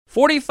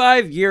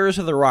45 Years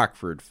of the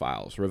Rockford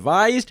Files,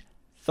 revised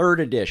 3rd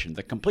edition,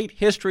 the complete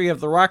history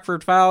of the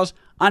Rockford Files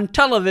on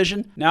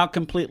television, now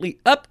completely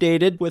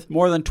updated with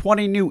more than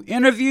 20 new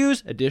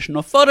interviews,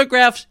 additional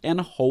photographs, and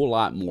a whole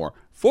lot more.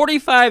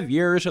 45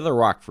 Years of the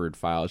Rockford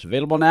Files,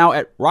 available now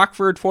at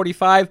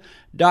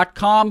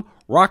rockford45.com,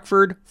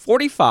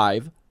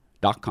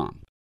 rockford45.com.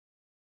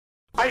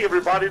 Hi,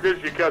 everybody. This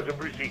is your cousin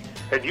Brucey,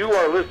 and you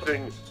are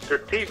listening to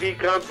TV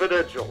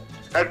Confidential.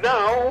 And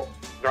now,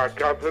 not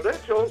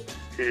confidential,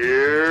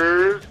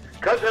 here's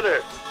Cousin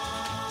Ed.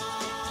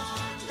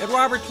 Ed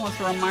Roberts wants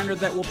a reminder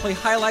that we'll play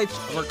highlights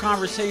of our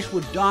conversation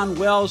with Dawn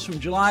Wells from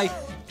July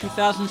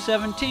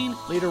 2017.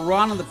 Later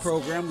on in the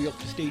program, we hope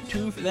to stay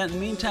tuned for that. In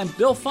the meantime,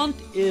 Bill Funt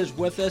is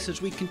with us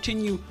as we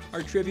continue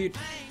our tribute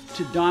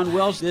to Dawn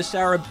Wells. This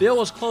hour,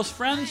 Bill is close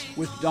friends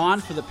with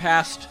Dawn for the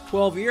past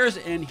 12 years,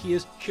 and he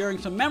is sharing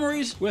some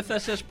memories with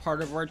us as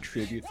part of our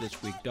tribute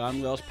this week.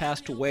 Dawn Wells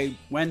passed away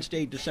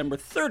Wednesday, December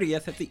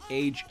 30th at the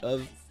age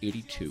of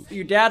 82.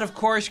 Your dad, of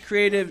course,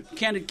 created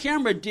Candid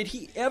Camera. Did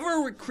he ever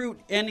recruit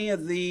any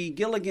of the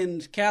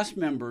Gilligan's cast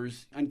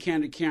members on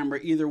Candid Camera,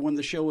 either when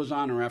the show was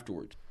on or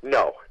afterwards?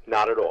 No,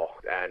 not at all.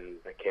 And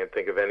I can't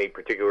think of any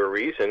particular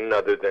reason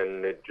other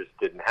than it just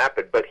didn't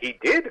happen. But he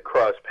did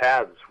cross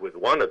paths with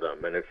one of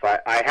them. And if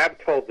I have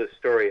told this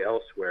story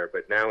elsewhere,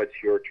 but now it's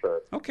your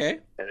turn. Okay.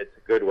 And it's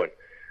a good one.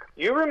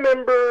 You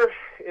remember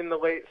in the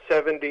late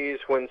 70s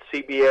when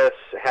CBS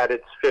had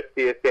its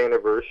 50th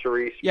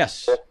anniversary?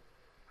 Yes.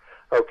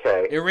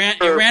 Okay. It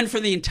ran for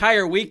the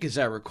entire week, as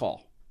I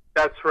recall.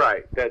 That's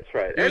right.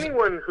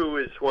 Anyone who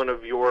is one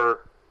of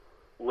your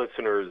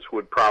listeners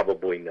would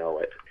probably know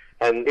it.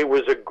 And it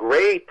was a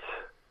great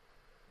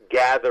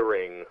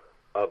gathering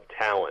of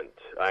talent.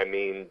 I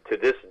mean, to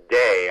this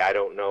day, I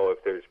don't know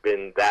if there's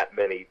been that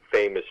many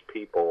famous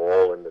people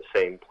all in the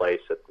same place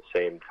at the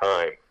same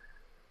time.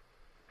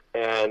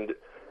 And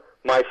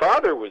my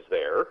father was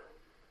there,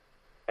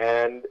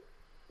 and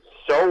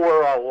so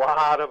were a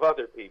lot of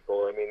other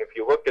people. I mean, if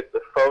you look at the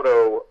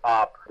photo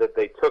op that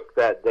they took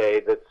that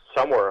day that's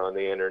somewhere on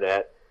the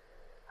internet,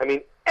 I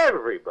mean,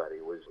 everybody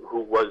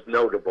who was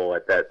notable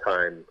at that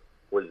time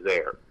was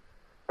there.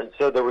 And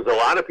so there was a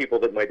lot of people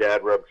that my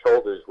dad rubbed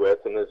shoulders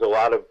with, and there's a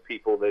lot of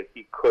people that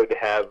he could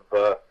have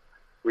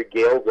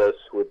regaled us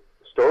with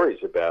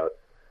stories about.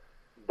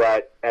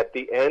 But at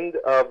the end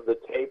of the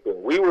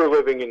taping, we were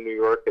living in New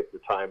York at the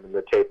time, and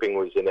the taping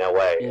was in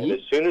L.A. Mm-hmm. And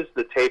as soon as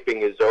the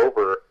taping is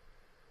over,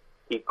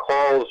 he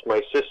calls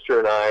my sister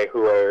and I,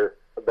 who are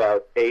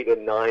about 8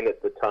 and 9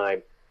 at the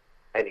time,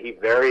 and he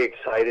very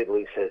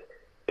excitedly says,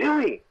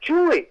 "Billy,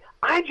 Julie,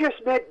 I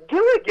just met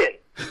Gilligan."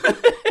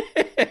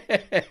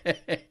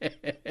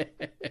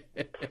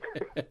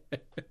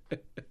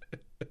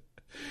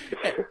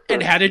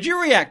 And how did you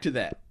react to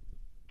that?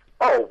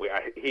 Oh,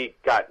 he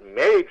got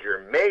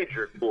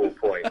major cool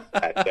points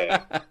that day.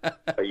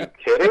 Are you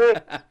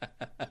kidding?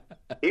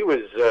 He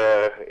was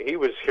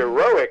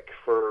heroic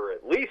for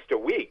at least a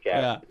week.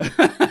 Yeah.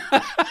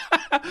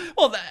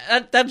 Well,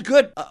 that's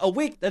good. A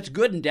week, that's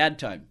good in dad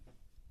time.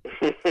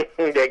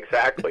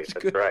 Exactly.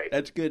 That's right.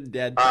 That's good in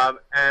dad time.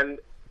 And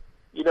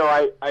you know,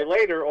 I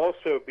later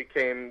also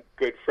became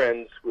good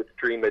friends with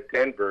Dreama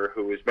Denver,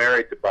 who was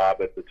married to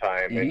Bob at the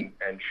time, mm-hmm.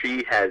 and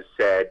she has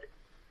said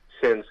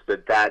since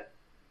that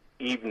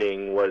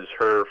evening was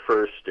her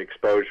first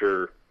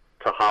exposure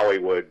to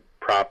Hollywood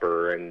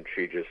proper, and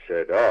she just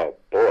said, "Oh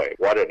boy,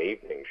 what an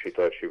evening!" She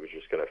thought she was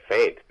just going to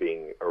faint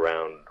being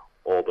around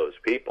all those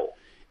people.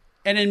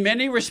 And in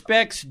many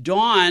respects,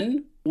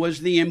 Dawn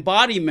was the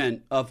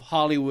embodiment of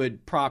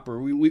Hollywood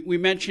proper. We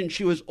mentioned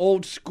she was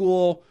old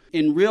school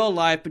in real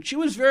life, but she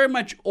was very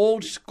much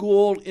old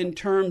school in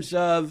terms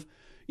of,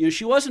 you know,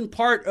 she wasn't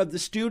part of the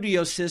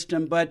studio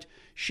system, but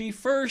she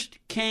first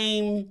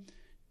came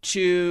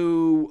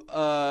to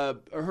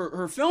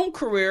her film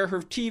career,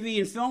 her TV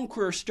and film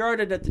career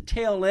started at the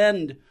tail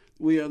end,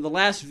 the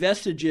last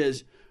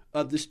vestiges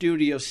of the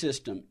studio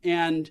system.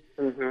 And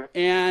mm-hmm.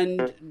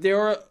 and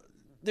there are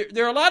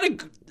a lot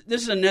of,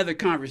 this is another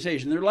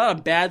conversation, there are a lot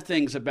of bad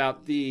things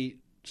about the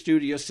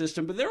studio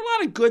system, but there are a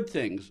lot of good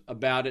things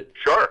about it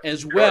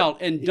as well.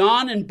 And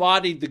Dawn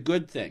embodied the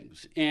good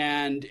things,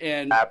 and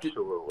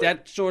absolutely.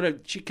 That sort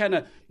of, she kind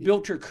of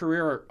built her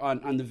career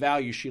on the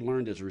values she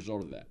learned as a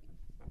result of that.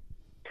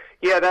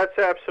 Yeah, that's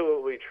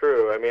absolutely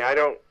true. I mean, I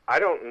don't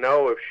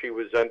know if she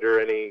was under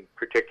any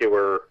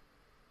particular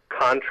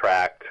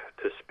contract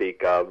to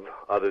speak of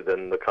other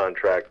than the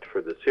contract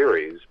for the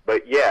series,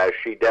 but yeah,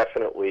 she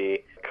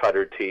definitely cut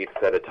her teeth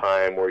at a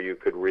time where you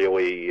could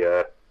really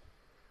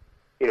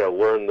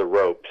learn the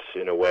ropes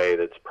in a way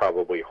that's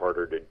probably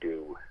harder to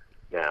do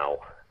now.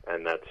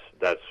 And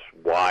that's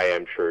why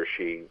I'm sure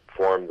she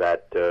formed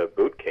that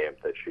boot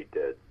camp that she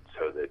did,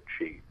 so that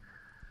she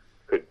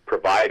could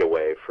provide a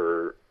way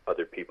for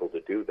other people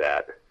to do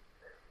that.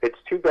 It's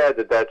too bad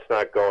that that's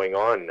not going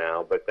on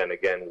now, but then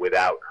again,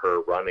 without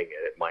her running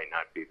it might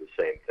not be the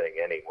same thing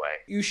anyway.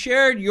 You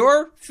shared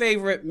your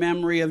favorite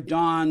memory of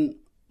Dawn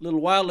a little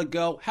while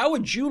ago. How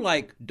would you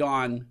like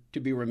Dawn to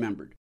be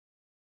remembered?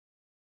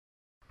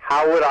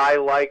 how would I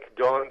like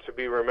Dawn to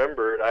be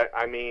remembered?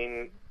 I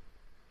mean,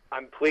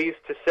 I'm pleased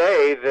to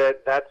say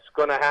that that's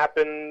going to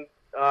happen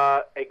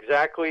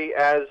exactly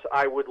as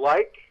I would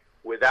like,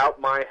 without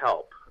my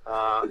help.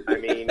 I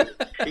mean,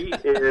 she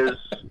is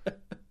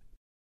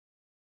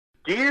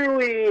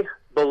dearly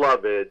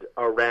beloved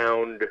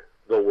around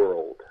the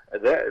world.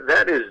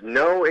 That is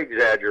no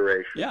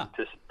exaggeration. Yeah.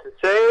 To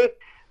say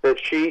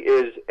that she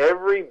is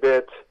every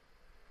bit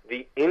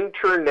the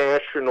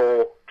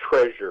international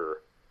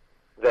treasure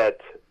that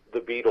the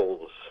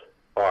Beatles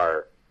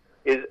are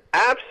is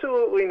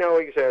absolutely no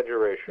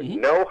exaggeration,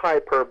 Mm-hmm. no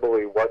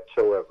hyperbole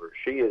whatsoever.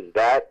 She is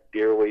that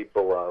dearly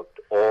beloved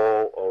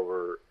all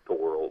over the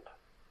world.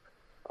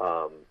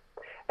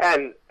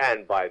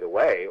 And by the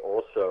way,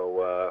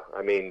 also,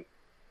 I mean,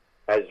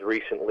 as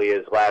recently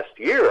as last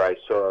year, I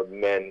saw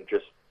men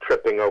just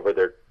tripping over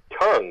their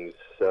tongues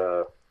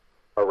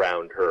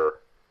around her.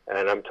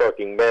 And I'm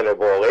talking men of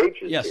all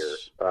ages Yes.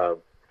 here.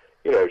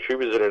 You know, she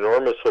was an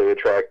enormously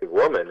attractive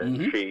woman, and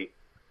Mm-hmm. she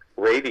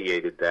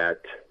radiated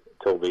that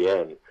till the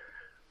end.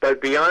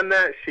 But beyond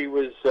that, she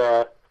was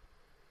a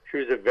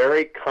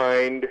very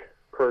kind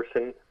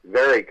person,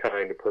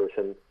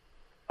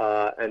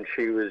 and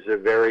she was a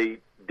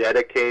very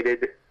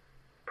dedicated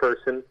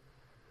person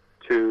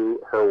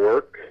to her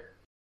work.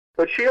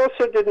 But she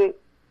also didn't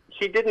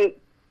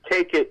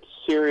take it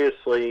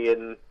seriously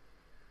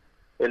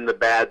in the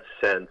bad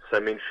sense. I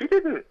mean, she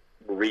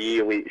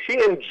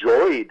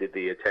enjoyed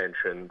the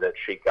attention that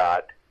she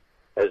got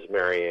as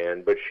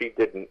Marianne, but she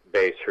didn't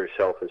base her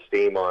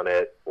self-esteem on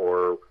it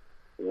or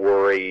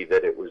worry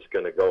that it was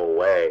going to go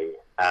away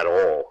at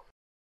all.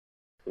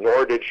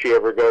 Nor did she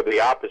ever go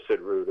the opposite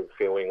route of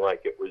feeling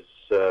like it was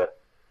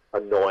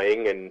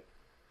annoying and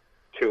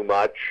too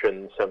much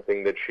and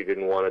something that she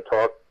didn't want to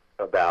talk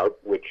about,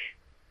 which,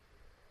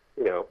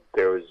 you know,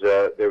 there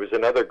was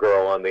another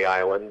girl on the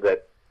island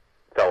that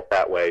felt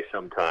that way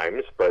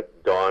sometimes, but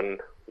Dawn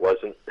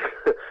wasn't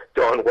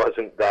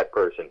that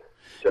person.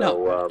 So,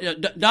 No,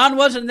 Dawn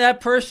wasn't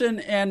that person,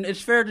 and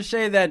it's fair to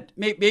say that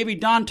maybe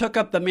Dawn took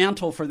up the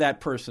mantle for that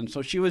person.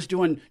 So she was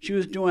doing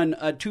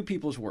two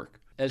people's work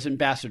as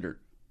ambassador.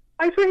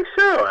 I think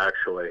so,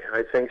 actually.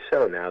 I think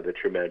so, now that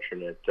you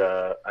mention it.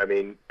 I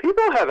mean,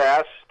 people have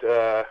asked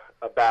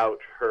about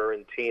her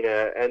and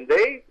Tina, and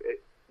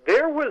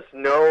there was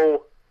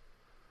no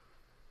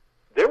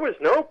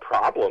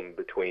problem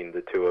between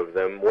the two of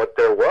them. What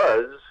there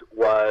was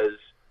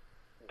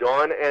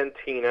Dawn and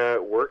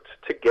Tina worked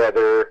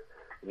together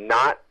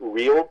not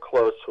real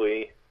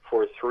closely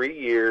for 3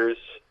 years,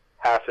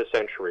 half a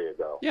century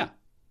ago. Yeah.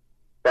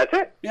 That's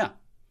it. Yeah.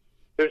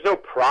 There's no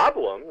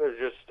problem. There's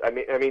just, I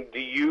mean, do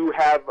you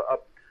have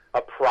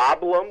a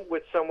problem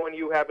with someone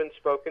you haven't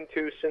spoken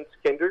to since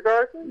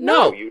kindergarten?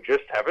 No. You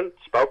just haven't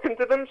spoken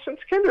to them since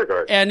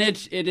kindergarten. And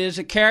it is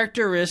a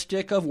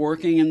characteristic of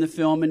working in the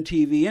film and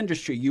TV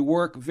industry. You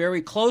work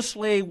very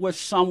closely with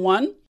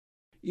someone,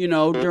 you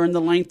know, during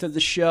the length of the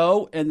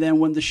show, and then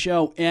when the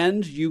show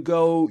ends, you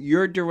go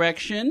your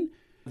direction,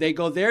 they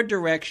go their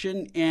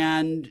direction,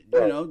 and,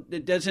 you know,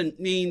 it doesn't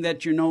mean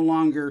that you're no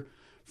longer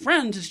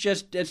friends. It's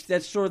just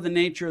that's sort of the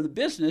nature of the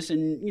business,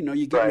 and, you know,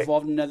 you get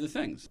involved in other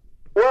things.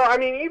 Well, I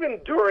mean,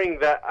 even during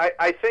that,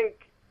 I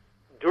think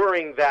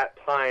during that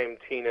time,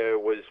 Tina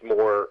was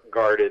more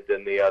guarded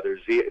than the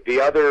others.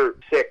 The other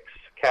 6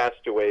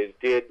 castaways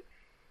did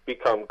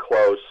become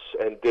close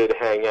and did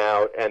hang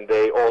out, and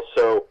they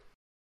also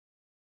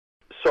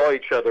saw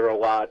each other a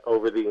lot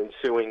over the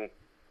ensuing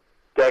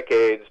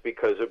decades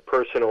because of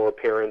personal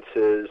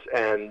appearances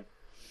and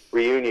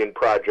reunion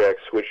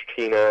projects, which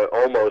Tina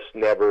almost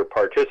never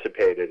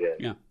participated in.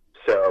 Yeah.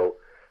 So,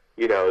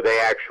 you know, they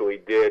actually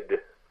did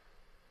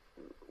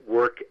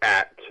work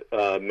at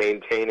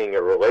maintaining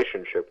a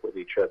relationship with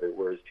each other,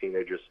 whereas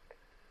Tina just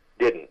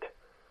didn't.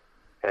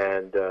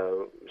 And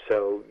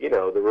so, you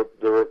know,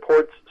 the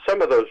reports,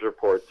 some of those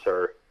reports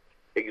are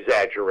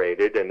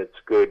exaggerated, and it's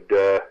good,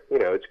 you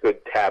know, it's good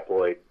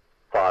tabloid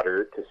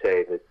fodder to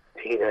say that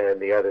Tina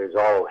and the others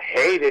all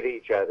hated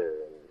each other,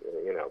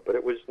 and, you know, but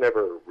it was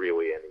never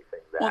really anything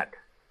that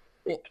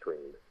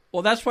extreme.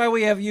 Well, that's why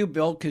we have you,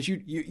 Bill, because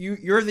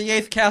you're the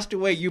 8th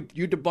castaway. You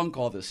debunk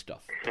all this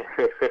stuff.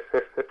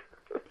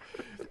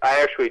 I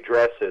actually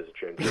dress as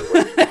Ginger.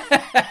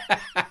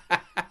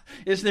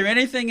 Is there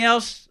anything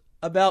else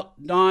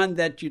about Dawn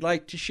that you'd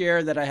like to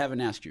share that I haven't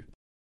asked you?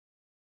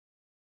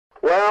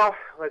 Well,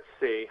 let's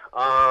see.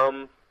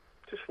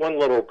 Just one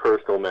little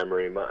personal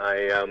memory.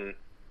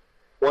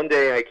 One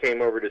day I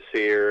came over to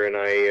see her, and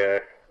I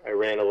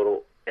ran a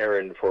little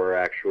errand for her,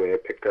 actually. I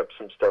picked up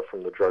some stuff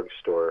from the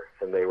drugstore,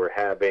 and they were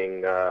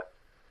having,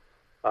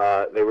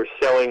 they were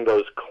selling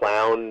those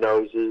clown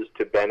noses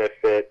to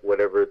benefit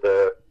whatever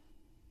the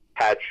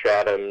Patch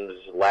Adams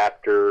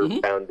Laughter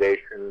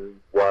Foundation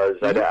was.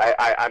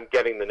 I'm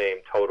getting the name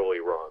totally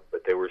wrong,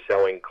 but they were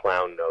selling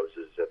clown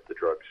noses at the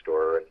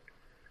drugstore, and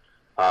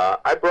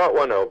I brought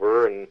one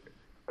over, and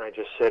I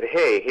just said,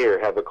 hey, here,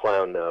 have a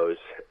clown nose.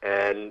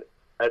 And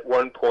at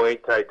one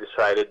point, I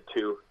decided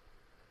to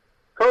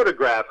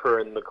photograph her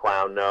in the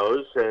clown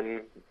nose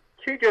and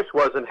she just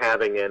wasn't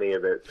having any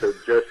of it. So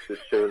just as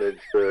soon as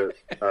the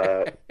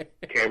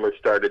camera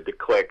started to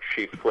click,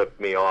 she flipped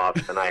me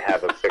off, and I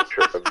have a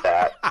picture of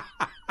that.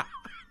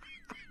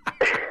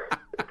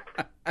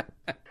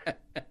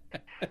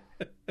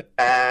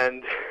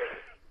 And,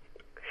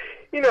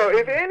 you know,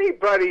 if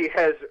anybody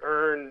has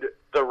earned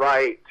the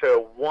right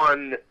to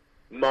one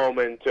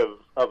moment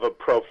of a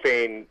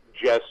profane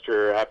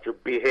gesture after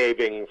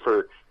behaving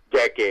for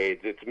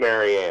decades, it's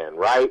Marianne,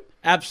 right?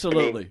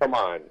 Absolutely. I mean, come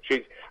on.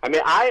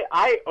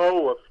 I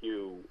owe a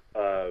few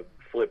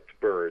flipped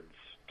birds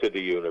to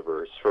the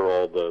universe for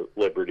all the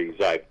liberties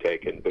I've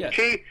taken. But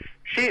yes.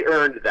 she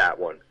earned that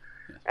one.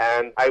 Yes.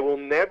 And I will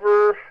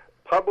never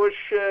publish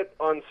it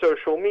on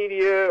social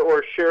media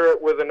or share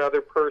it with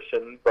another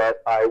person,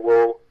 but I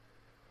will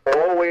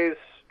always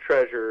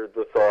treasure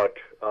the thought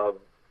of,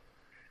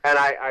 and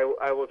I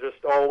will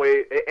just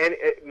always, and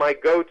my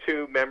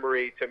go-to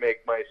memory to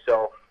make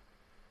myself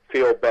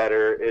feel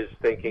better is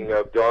thinking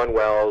of Dawn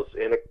Wells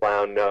in a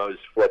clown nose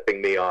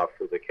flipping me off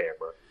with the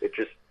camera. It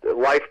just,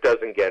 life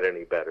doesn't get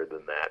any better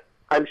than that.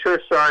 I'm sure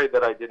sorry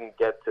that I didn't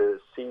get to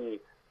see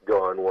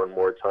Dawn one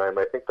more time.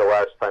 I think the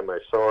last time I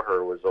saw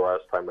her was the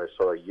last time I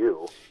saw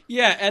you.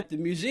 Yeah, at the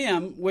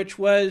museum, which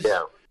was,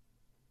 yeah.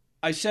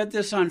 I said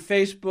this on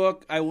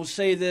Facebook, I will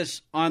say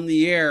this on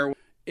the air.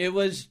 It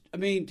was, I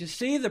mean, to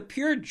see the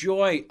pure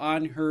joy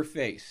on her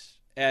face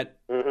at,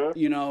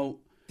 you know,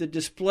 the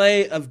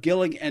display of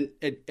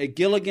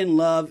Gilligan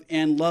love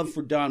and love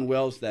for Dawn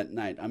Wells that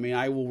night. I mean,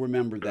 I will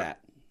remember that.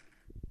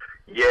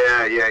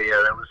 Yeah.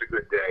 That was a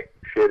good day.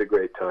 She had a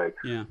great time.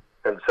 Yeah.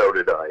 And so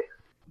did I.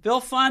 Bill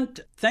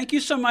Funt, thank you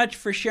so much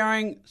for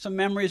sharing some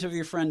memories of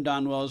your friend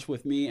Dawn Wells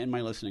with me and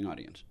my listening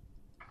audience.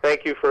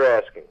 Thank you for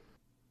asking.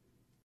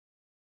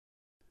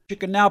 You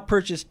can now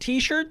purchase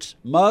T-shirts,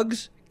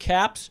 mugs,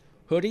 caps,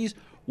 hoodies,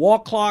 wall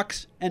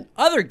clocks, and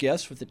other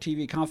gifts with the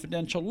TV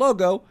Confidential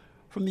logo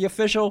from the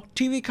official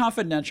TV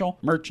Confidential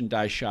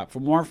merchandise shop. For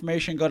more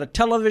information, go to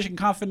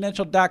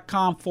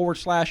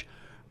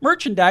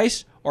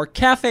televisionconfidential.com/merchandise or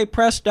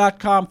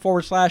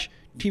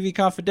cafepress.com/TV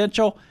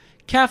Confidential,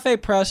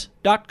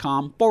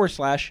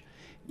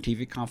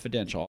 cafepress.com/TV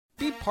Confidential.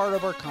 Be part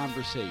of our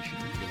conversation.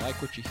 If you like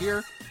what you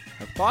hear,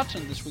 have thoughts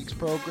on this week's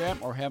program,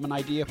 or have an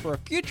idea for a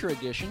future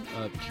edition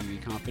of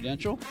TV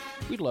Confidential,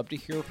 we'd love to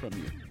hear from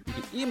you. You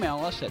can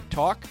email us at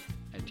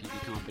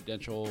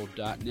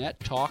talk@tvconfidential.net,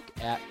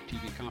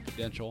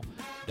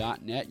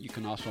 talk@tvconfidential.net. You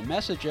can also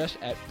message us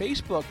at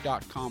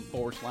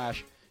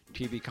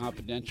facebook.com/TV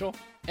Confidential,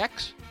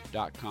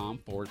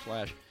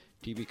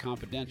 x.com/TV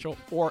Confidential,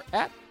 or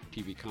at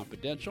TV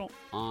Confidential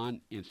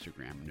on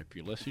Instagram. And if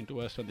you're listening to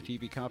us on the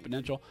TV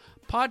Confidential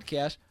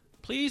podcast,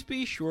 please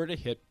be sure to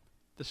hit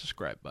the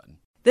subscribe button.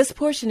 This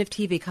portion of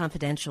TV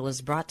Confidential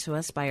is brought to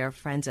us by our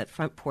friends at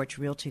Front Porch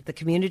Realty, the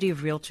community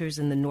of realtors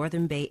in the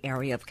Northern Bay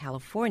area of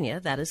California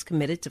that is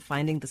committed to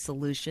finding the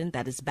solution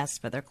that is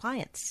best for their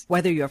clients.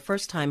 Whether you're a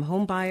first-time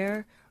home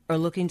buyer or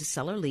looking to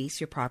sell or lease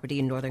your property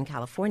in Northern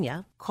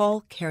California,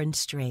 call Karen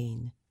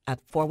Strain at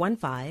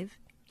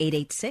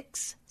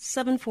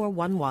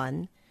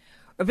 415-886-7411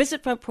 or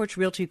visit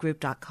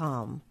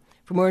frontporchrealtygroup.com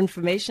for more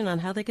information on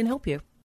how they can help you.